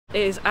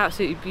It is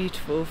absolutely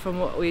beautiful from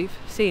what we've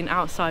seen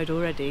outside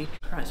already.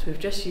 Right, so we've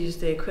just used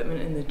the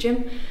equipment in the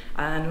gym,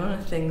 and one of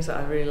the things that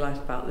I really like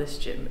about this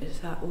gym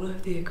is that all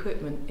of the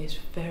equipment is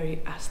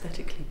very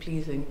aesthetically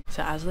pleasing.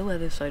 So as the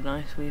weather's so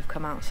nice, we've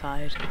come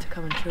outside to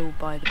come and chill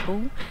by the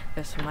pool.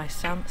 There's some nice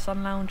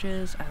sun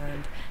lounges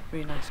and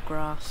really nice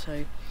grass.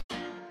 So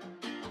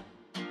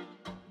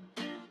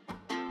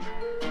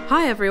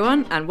hi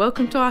everyone, and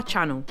welcome to our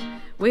channel.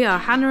 We are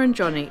Hannah and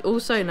Jonny,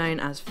 also known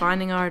as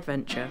Finding Our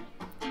Adventure.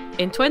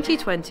 In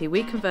 2020,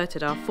 we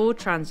converted our Ford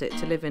Transit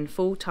to live in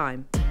full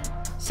time.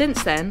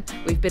 Since then,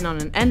 we've been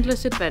on an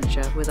endless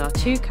adventure with our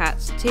two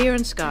cats, Tia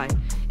and Skye,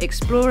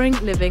 exploring,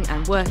 living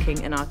and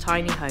working in our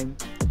tiny home.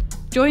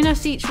 Join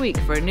us each week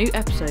for a new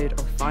episode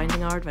of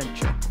Finding Our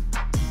Adventure.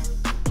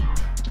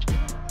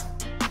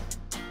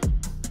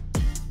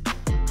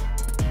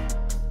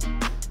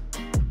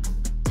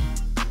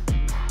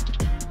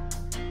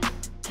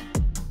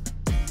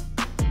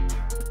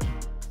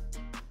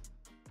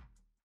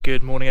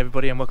 Good morning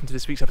everybody, and welcome to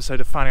this week's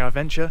episode of Finding Our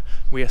Adventure.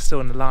 We are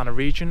still in the Lana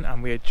region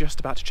and we are just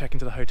about to check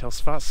into the Hotel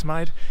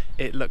Schwarzschmied.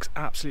 It looks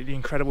absolutely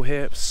incredible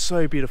here,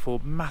 so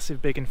beautiful,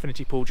 massive big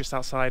infinity pool just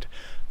outside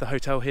the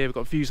hotel here. We've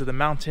got views of the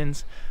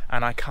mountains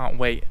and I can't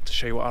wait to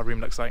show you what our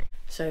room looks like.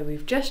 So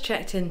we've just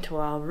checked into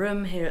our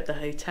room here at the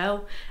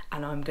hotel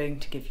and I'm going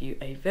to give you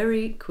a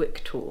very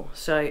quick tour.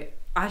 So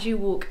as you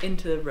walk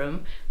into the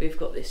room, we've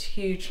got this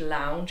huge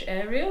lounge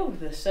area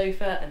with a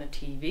sofa and a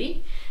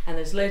TV, and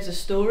there's loads of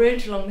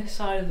storage along this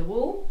side of the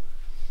wall.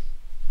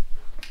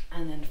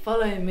 And then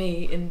follow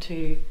me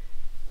into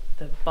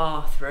the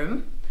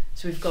bathroom.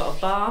 So we've got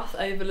a bath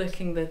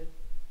overlooking the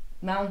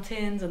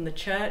mountains and the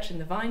church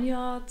and the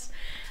vineyards,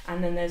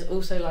 and then there's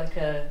also like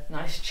a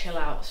nice chill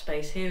out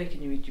space here. You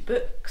can read your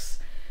books,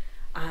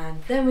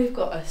 and then we've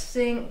got a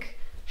sink,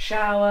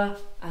 shower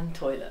and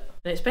toilet.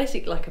 And it's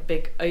basically like a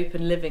big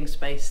open living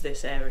space,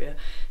 this area.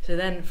 So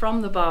then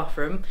from the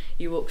bathroom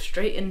you walk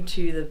straight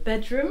into the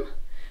bedroom,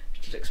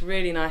 which looks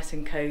really nice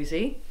and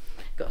cozy.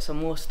 Got some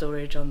more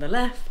storage on the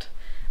left,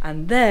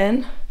 and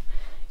then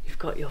you've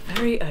got your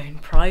very own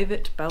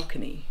private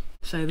balcony.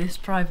 So this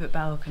private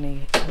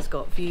balcony has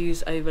got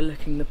views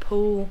overlooking the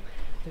pool.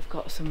 We've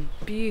got some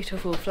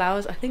beautiful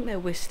flowers. I think they're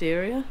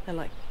wisteria. They're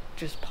like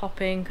just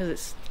popping because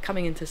it's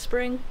coming into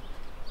spring.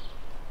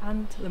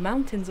 And the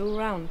mountains all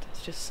around,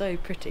 it's just so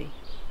pretty.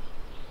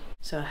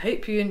 So I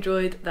hope you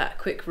enjoyed that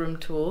quick room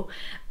tour,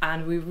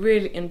 and we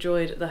really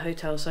enjoyed the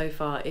hotel so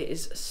far. It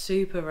is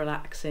super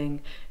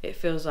relaxing. It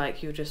feels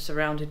like you're just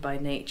surrounded by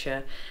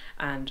nature,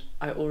 and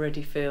I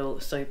already feel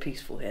so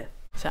peaceful here.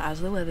 So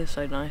as the weather's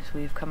so nice,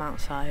 we've come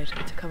outside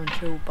to come and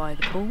chill by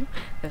the pool.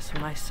 There's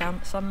some nice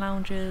sun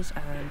lounges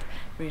and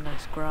really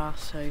nice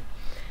grass.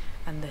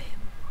 And the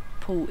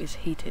pool is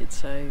heated,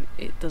 so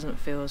it doesn't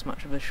feel as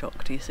much of a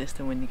shock to your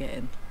system when you get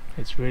in.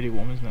 It's really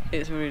warm, isn't it?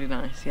 It's really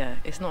nice, yeah.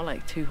 It's not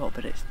like too hot,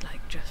 but it's like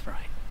just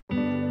right.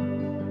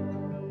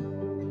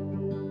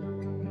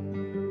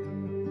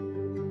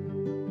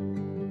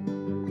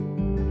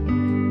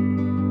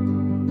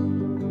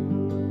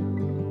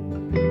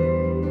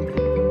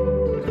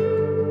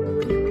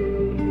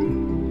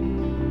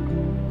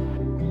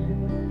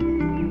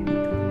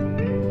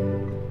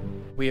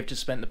 We have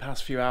just spent the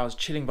past few hours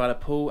chilling by the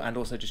pool and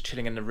also just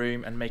chilling in the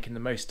room and making the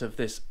most of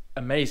this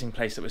amazing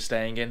place that we're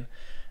staying in.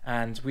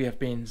 And we have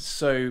been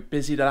so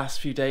busy the last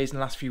few days and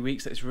the last few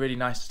weeks that it's really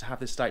nice to have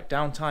this like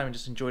downtime and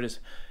just enjoy this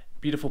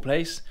beautiful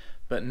place.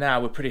 But now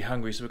we're pretty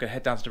hungry, so we're going to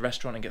head down to the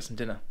restaurant and get some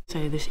dinner.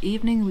 So this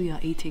evening we are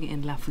eating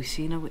in La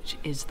Fucina, which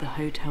is the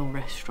hotel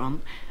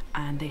restaurant,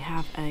 and they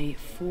have a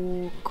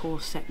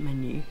 4-course set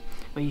menu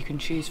where you can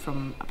choose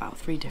from about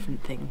 3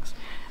 different things.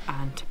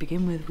 And to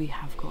begin with, we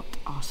have got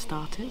our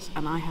starters,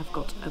 and I have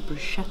got a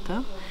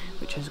bruschetta,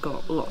 which has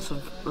got lots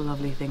of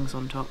lovely things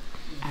on top,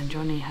 and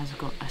Jonny has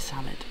got a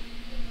salad.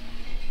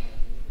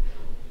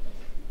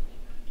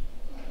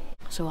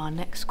 So our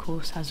next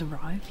course has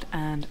arrived,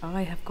 and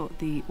I have got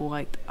the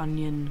white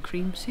onion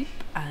cream soup,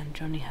 and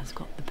Jonny has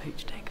got the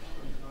poached egg.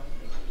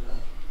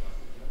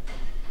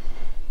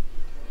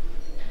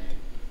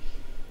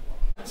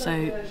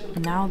 So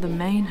now the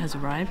main has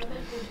arrived,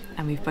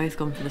 and we've both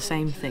gone for the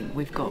same thing.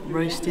 We've got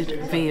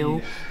roasted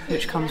veal,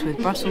 which comes with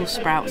Brussels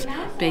sprouts,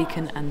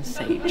 bacon and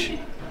sage.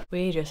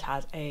 We just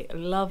had a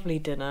lovely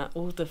dinner.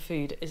 All the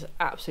food is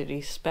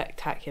absolutely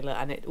spectacular,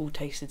 and it all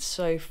tasted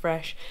so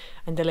fresh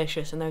and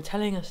delicious. And they were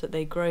telling us that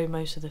they grow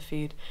most of the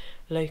food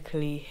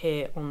locally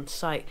here on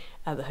site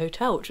at the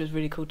hotel, which was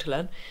really cool to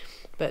learn.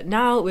 But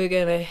now we're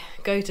gonna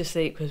go to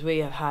sleep because we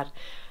have had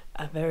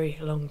a very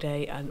long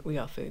day and we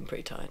are feeling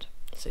pretty tired.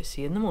 So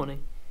see you in the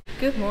morning.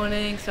 Good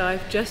morning. So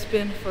I've just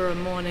been for a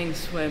morning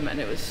swim and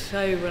it was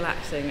so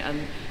relaxing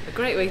and a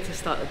great way to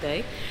start the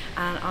day.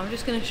 And I'm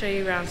just going to show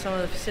you around some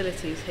of the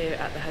facilities here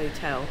at the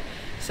hotel.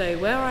 So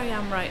where I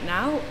am right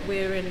now,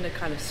 we're in the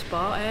kind of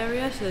spa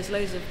area, so there's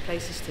loads of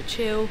places to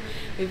chill.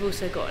 We've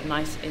also got a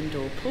nice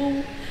indoor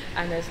pool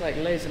and there's like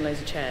loads and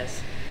loads of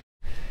chairs.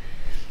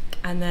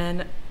 And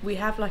then we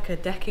have like a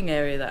decking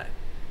area that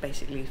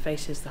basically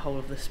faces the whole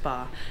of the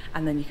spa,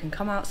 and then you can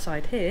come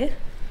outside here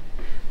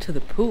to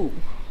the pool,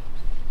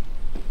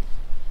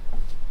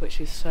 which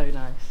is so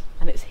nice,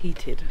 and it's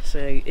heated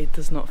so it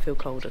does not feel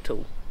cold at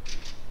all.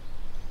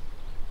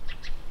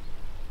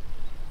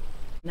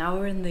 Now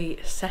we're in the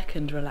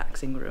second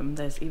relaxing room.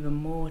 There's even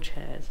more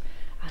chairs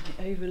and it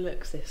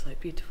overlooks this like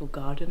beautiful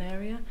garden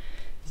area.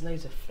 There's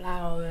loads of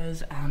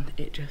flowers and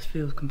it just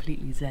feels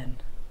completely zen.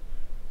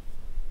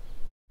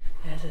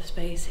 There's a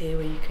space here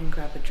where you can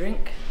grab a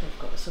drink. We've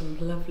got some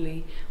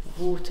lovely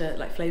water,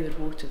 like flavoured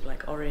water with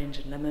like orange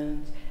and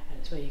lemons, and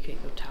it's where you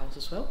get your towels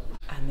as well.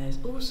 And there's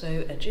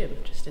also a gym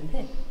just in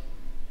here.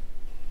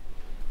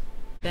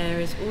 There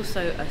is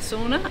also a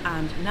sauna,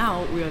 and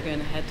now we are going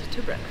to head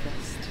to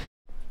breakfast.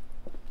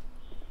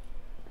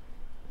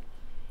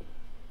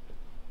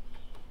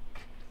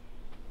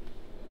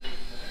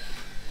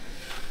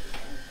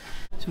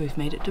 So we've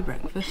made it to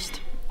breakfast,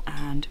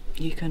 and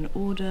you can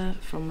order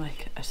from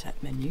like a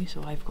set menu.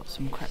 So I've got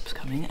some crepes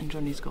coming and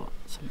Johnny's got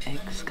some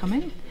eggs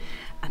coming,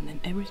 and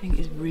then everything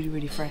is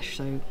really fresh.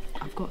 So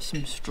I've got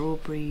some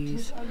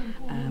strawberries,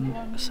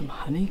 some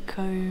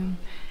honeycomb,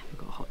 I've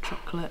got hot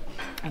chocolate,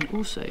 and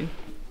also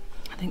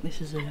I think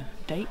this is a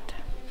date,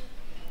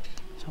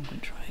 so I'm going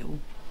to try it all.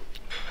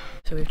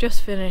 So we've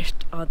just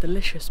finished our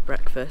delicious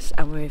breakfast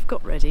and we've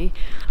got ready,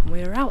 and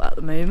we're out at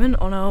the moment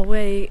on our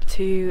way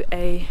to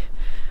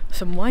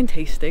some wine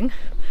tasting,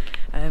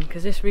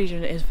 because this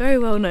region is very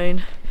well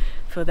known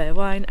for their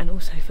wine and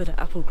also for their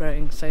apple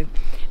growing. So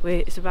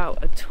it's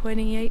about a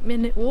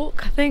 28-minute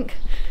walk, I think,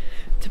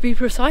 to be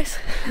precise,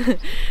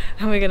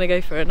 and we're going to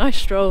go for a nice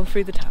stroll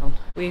through the town.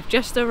 We've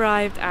just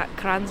arrived at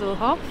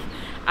Kranzelhof,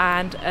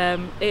 and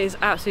it is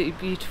absolutely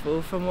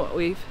beautiful from what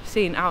we've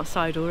seen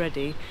outside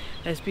already.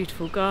 There's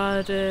beautiful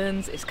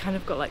gardens, it's kind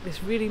of got like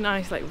this really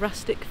nice like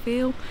rustic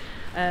feel,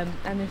 and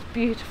this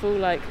beautiful,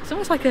 like, it's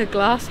almost like a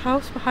glass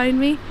house behind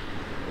me.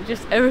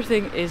 Just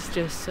everything is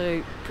just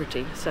so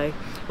pretty. So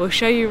we'll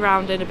show you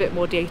around in a bit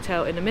more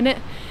detail in a minute,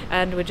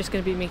 and we're just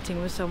going to be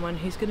meeting with someone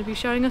who's going to be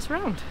showing us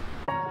around.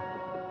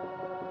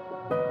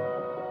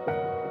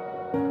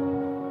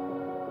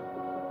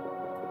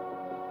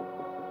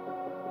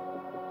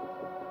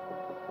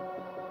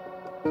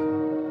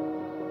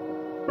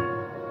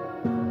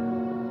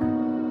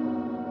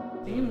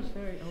 Seems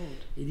very old.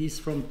 It is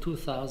from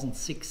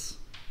 2006.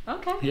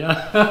 Okay.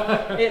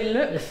 Yeah. It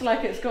looks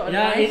like it's got a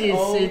nice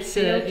old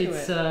feel to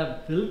it's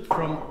built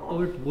from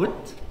old wood.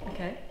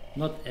 Okay.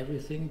 Not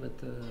everything, but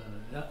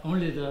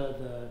only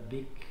the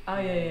big. Oh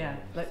yeah,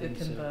 like the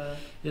things, timber.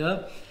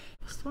 Yeah.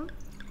 Last one.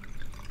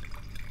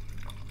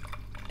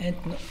 And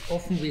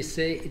often we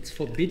say it's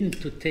forbidden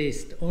to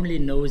taste, only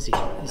nosing.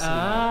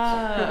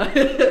 Ah.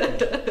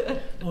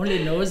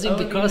 Only nosing,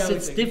 Only because nosing.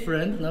 it's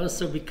different. No?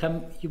 So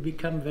you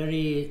become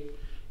very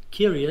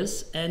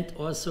curious and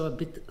also a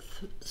bit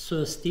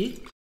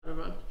thirsty.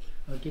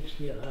 I'll give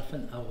you half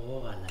an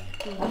Aurora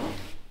light.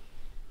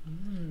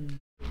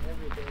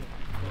 Every day.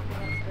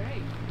 That's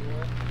great.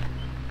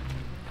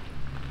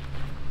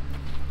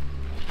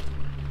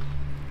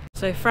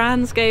 So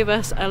Franz gave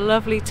us a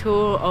lovely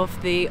tour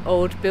of the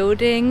old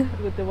building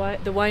with the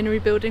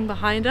winery building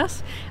behind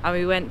us, and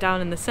we went down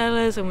in the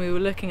cellars and we were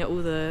looking at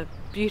all the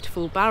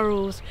beautiful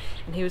barrels,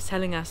 and he was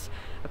telling us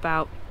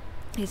about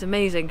these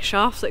amazing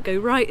shafts that go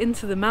right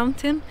into the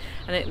mountain,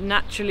 and it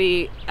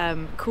naturally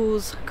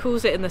cools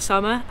it in the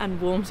summer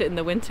and warms it in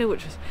the winter,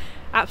 which was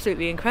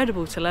absolutely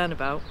incredible to learn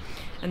about.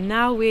 And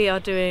now we are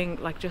doing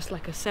just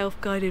like a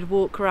self-guided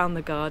walk around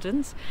the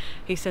gardens.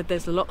 He said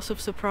there's lots of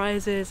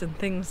surprises and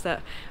things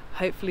that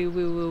hopefully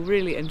we will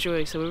really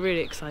enjoy, so we're really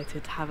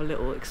excited to have a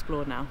little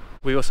explore now.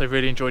 We also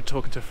really enjoyed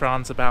talking to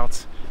Franz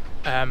about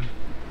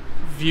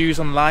views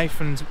on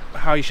life and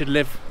how you should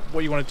live,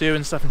 what you want to do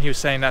and stuff, and he was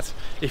saying that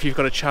if you've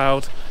got a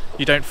child,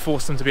 you don't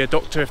force them to be a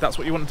doctor if that's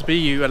what you want them to be.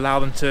 You allow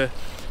them to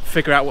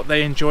figure out what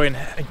they enjoy and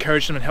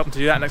encourage them and help them to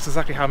do that, and that's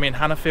exactly how me and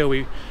Hannah feel.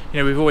 We've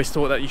always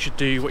thought that you should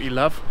do what you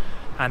love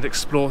and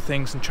explore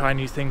things and try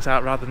new things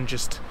out rather than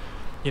just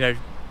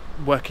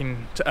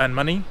working to earn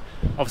money.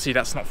 Obviously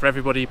that's not for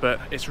everybody, but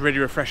it's really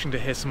refreshing to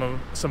hear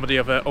somebody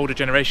of an older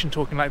generation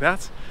talking like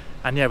that.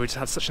 And yeah, we just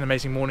had such an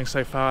amazing morning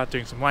so far,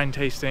 doing some wine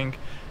tasting,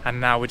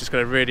 and now we're just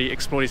going to really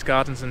explore these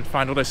gardens and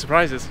find all those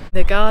surprises.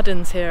 The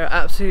gardens here are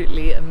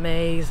absolutely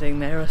amazing.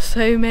 There are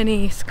so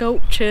many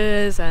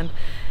sculptures and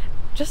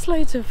just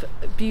loads of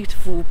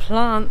beautiful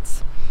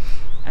plants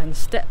and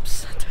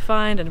steps to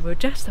find, and we're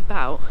just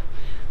about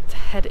to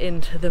head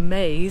into the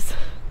maze,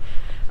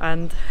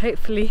 and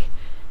hopefully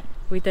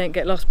we don't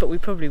get lost, but we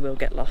probably will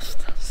get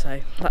lost,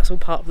 so that's all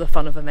part of the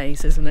fun of a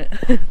maze, isn't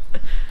it?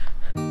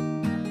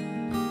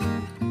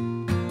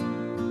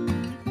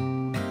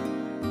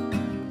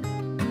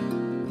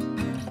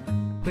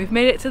 We've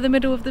made it to the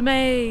middle of the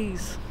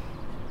maze.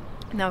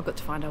 Now we've got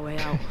to find our way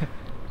out.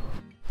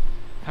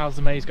 How's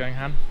the maze going,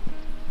 Han?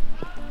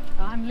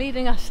 I'm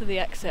leading us to the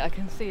exit, I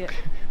can see it.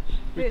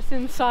 It's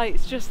in sight,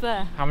 it's just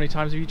there. How many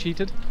times have you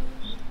cheated?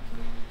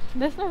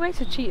 There's no way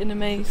to cheat in a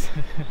maze.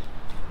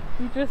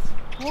 You just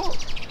walk.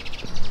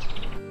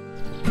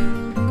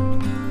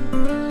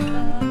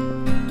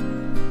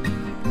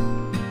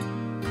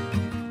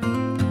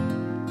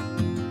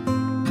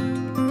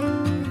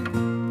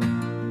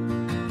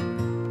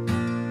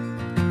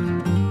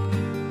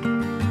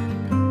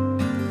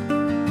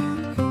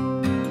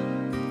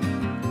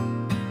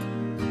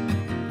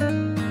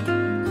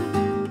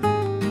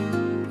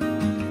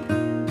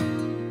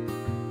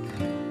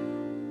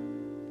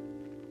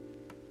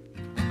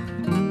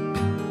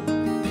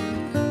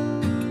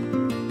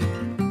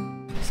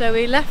 So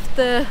we left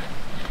the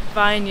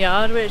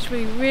vineyard, which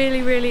we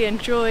really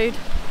enjoyed.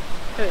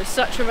 It was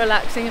such a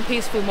relaxing and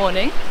peaceful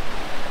morning.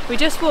 We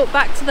just walked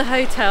back to the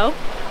hotel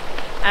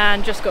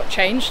and just got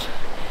changed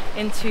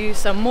into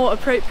some more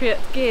appropriate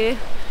gear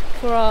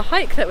for our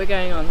hike that we're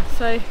going on.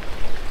 So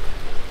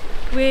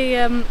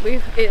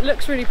it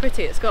looks really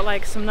pretty. It's got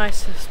like some nice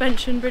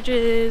suspension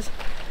bridges,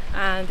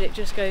 and it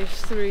just goes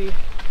through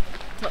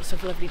lots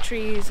of lovely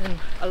trees and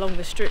along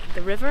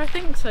the river, I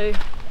think. So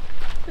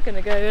we're going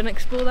to go and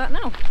explore that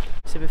now.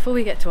 So before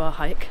we get to our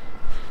hike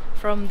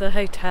from the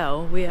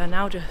hotel, we are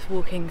now just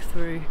walking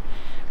through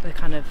the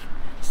kind of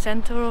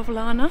centre of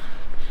Lana,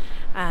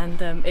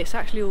 and it's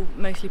actually all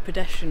mostly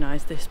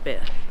pedestrianised, this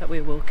bit that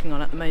we're walking on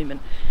at the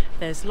moment.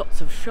 There's lots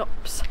of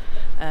shops,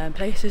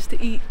 places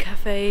to eat,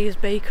 cafes,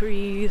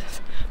 bakeries,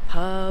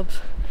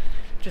 pubs,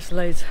 just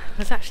loads.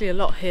 There's actually a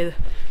lot here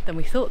than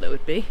we thought there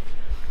would be,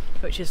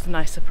 which is a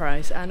nice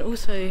surprise. And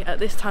also at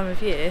this time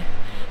of year,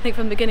 I think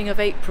from the beginning of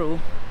April,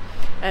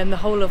 the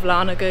whole of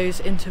Lana goes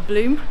into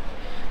bloom.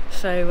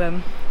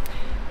 So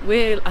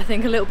we're, I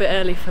think, a little bit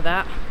early for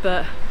that,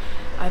 but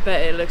I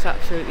bet it looks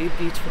absolutely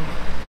beautiful.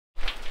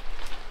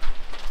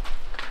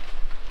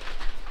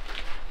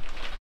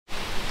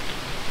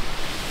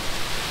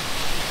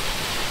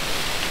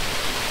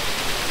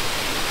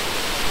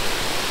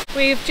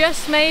 We've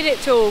just made it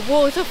to a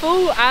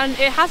waterfall, and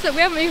we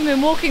haven't even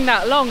been walking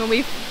that long and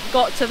we've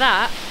got to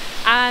that,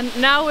 and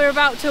now we're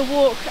about to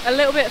walk a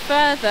little bit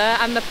further,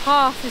 and the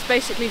path is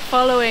basically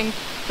following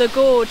the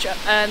gorge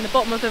and the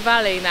bottom of the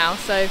valley now,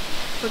 so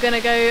we're going to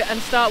go and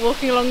start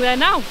walking along there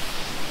now.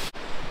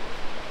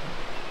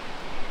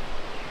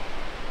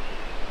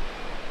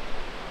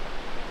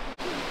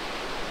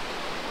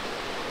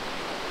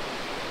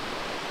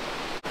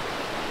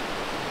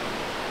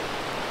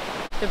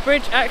 The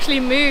bridge actually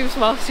moves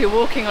whilst you're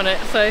walking on it,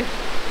 so I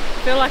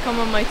feel like I'm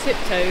on my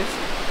tiptoes.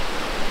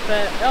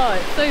 But oh,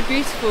 it's so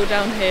beautiful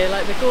down here,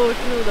 like the gorge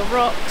with all the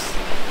rocks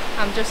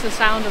and just the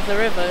sound of the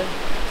river.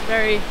 It's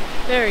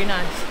very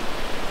nice.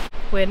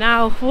 We're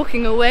now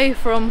walking away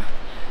from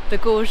the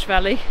gorge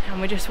valley, and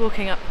we're just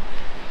walking up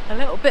a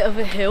little bit of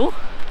a hill.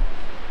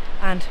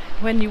 And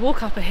when you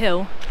walk up a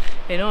hill,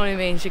 it normally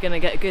means you're going to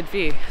get a good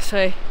view.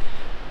 So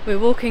we're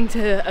walking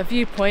to a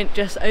viewpoint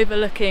just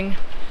overlooking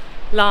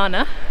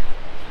Lana,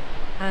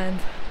 and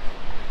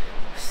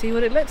see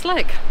what it looks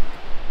like.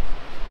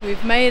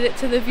 We've made it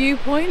to the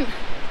viewpoint,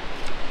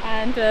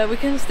 and we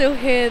can still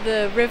hear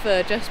the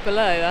river just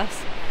below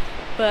us,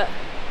 but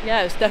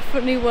yeah, it's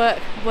definitely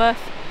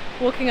worth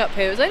walking up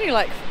here. It was only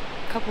like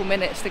a couple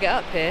minutes to get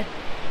up here,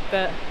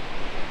 but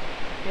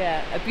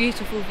yeah, a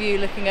beautiful view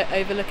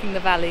overlooking the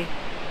valley.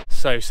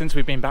 So since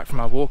we've been back from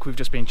our walk, we've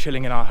just been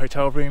chilling in our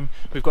hotel room.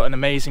 We've got an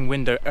amazing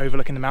window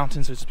overlooking the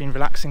mountains, so it's been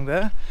relaxing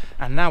there,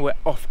 and now we're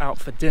off out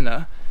for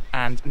dinner.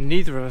 And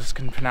neither of us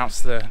can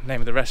pronounce the name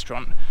of the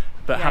restaurant,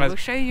 but yeah, Hannah's... we'll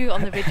show you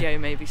on the video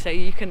maybe, so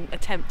you can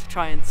attempt to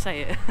try and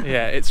say it.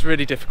 Yeah, it's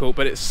really difficult,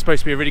 but it's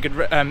supposed to be a really good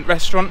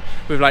restaurant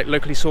with like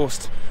locally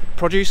sourced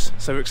produce,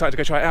 so we're excited to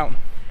go try it out.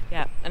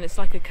 Yeah, and it's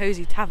like a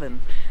cosy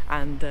tavern,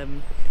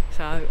 and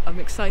so I'm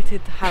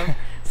excited to have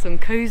some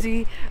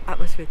cosy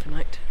atmosphere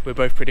tonight. We're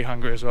both pretty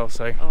hungry as well,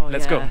 so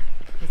let's go.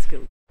 Let's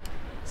go.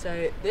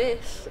 So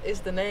this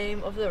is the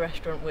name of the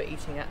restaurant we're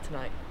eating at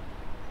tonight.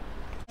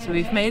 So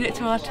we've made it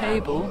to our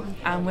table,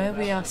 and where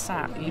we are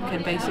sat, you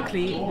can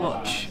basically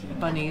watch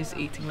bunnies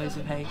eating loads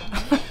of hay.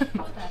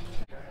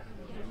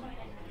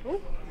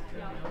 Ooh,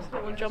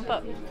 someone jump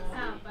up.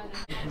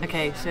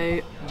 Okay,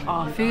 so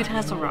our food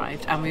has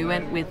arrived, and we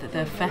went with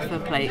the feather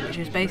plate, which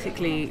is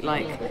basically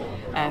like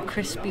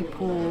crispy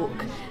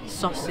pork,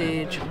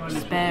 sausage,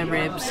 spare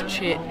ribs,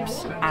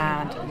 chips,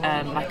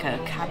 and like a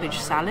cabbage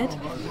salad.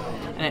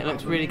 And it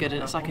looks really good,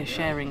 and it's like a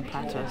sharing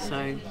platter,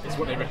 so... It's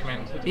what they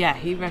recommend. Yeah,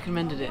 he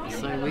recommended it,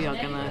 so we are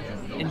gonna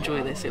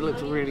enjoy this. It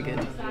looks really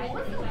good.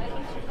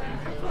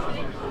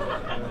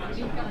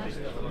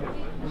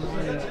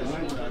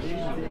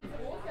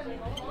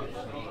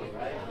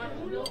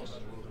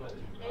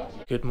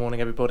 Good morning,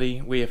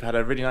 everybody. We have had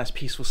a really nice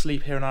peaceful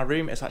sleep here in our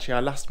room. It's actually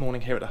our last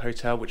morning here at the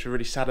hotel, which we're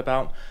really sad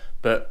about,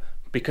 but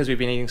because we've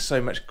been eating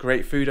so much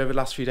great food over the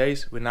last few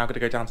days, we're now going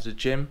to go down to the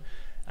gym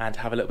and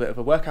have a little bit of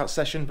a workout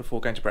session before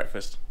going to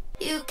breakfast.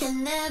 You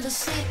can never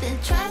sleep in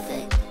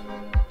traffic,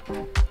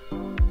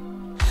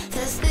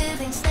 'cause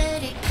living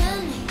steady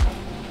coming.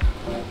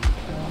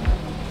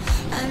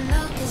 I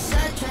know 'cause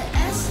I try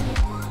acid.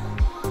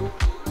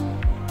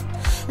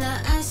 Now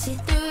I see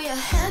through your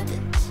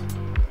habits,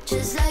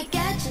 just like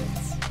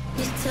gadgets.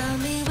 You tell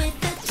me with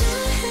the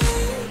two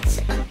hands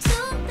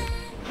until then.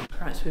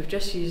 Right, so we've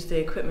just used the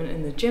equipment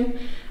in the gym,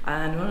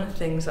 and one of the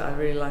things that I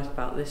really liked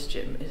about this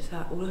gym is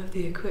that all of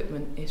the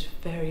equipment is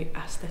very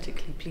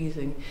aesthetically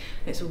pleasing.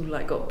 It's all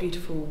like got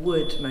beautiful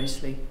wood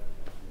mostly.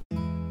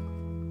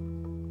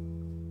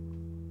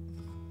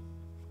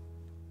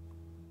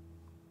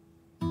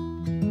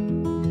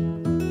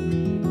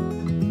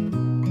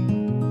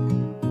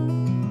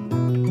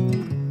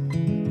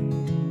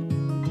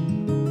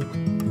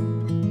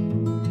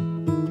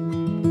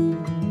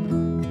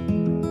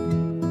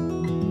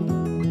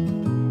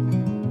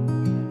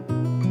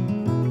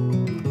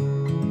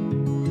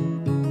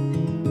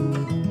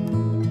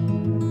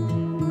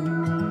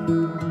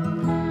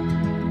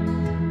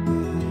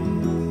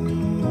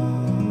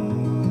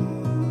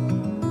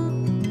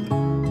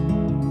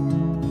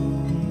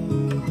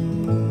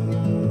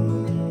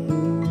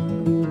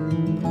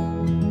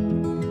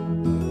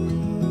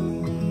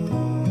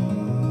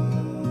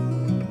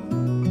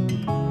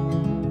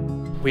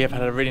 We have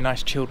had a really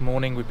nice chilled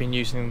morning. We've been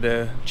using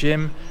the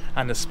gym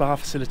and the spa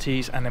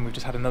facilities, and then we've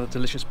just had another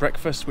delicious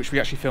breakfast, which we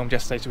actually filmed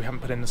yesterday, so we haven't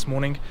put in this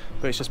morning,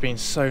 but it's just been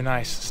so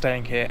nice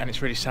staying here, and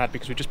it's really sad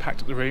because we just packed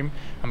up the room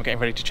and we're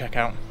getting ready to check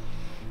out.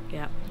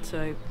 Yeah,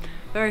 so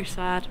very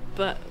sad,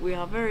 but we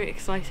are very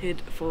excited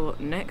for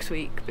next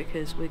week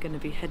because we're going to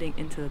be heading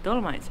into the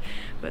Dolomites.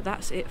 But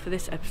that's it for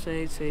this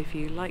episode, so if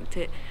you liked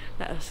it,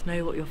 let us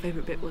know what your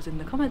favourite bit was in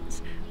the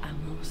comments, and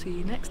we'll see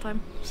you next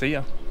time. See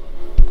ya.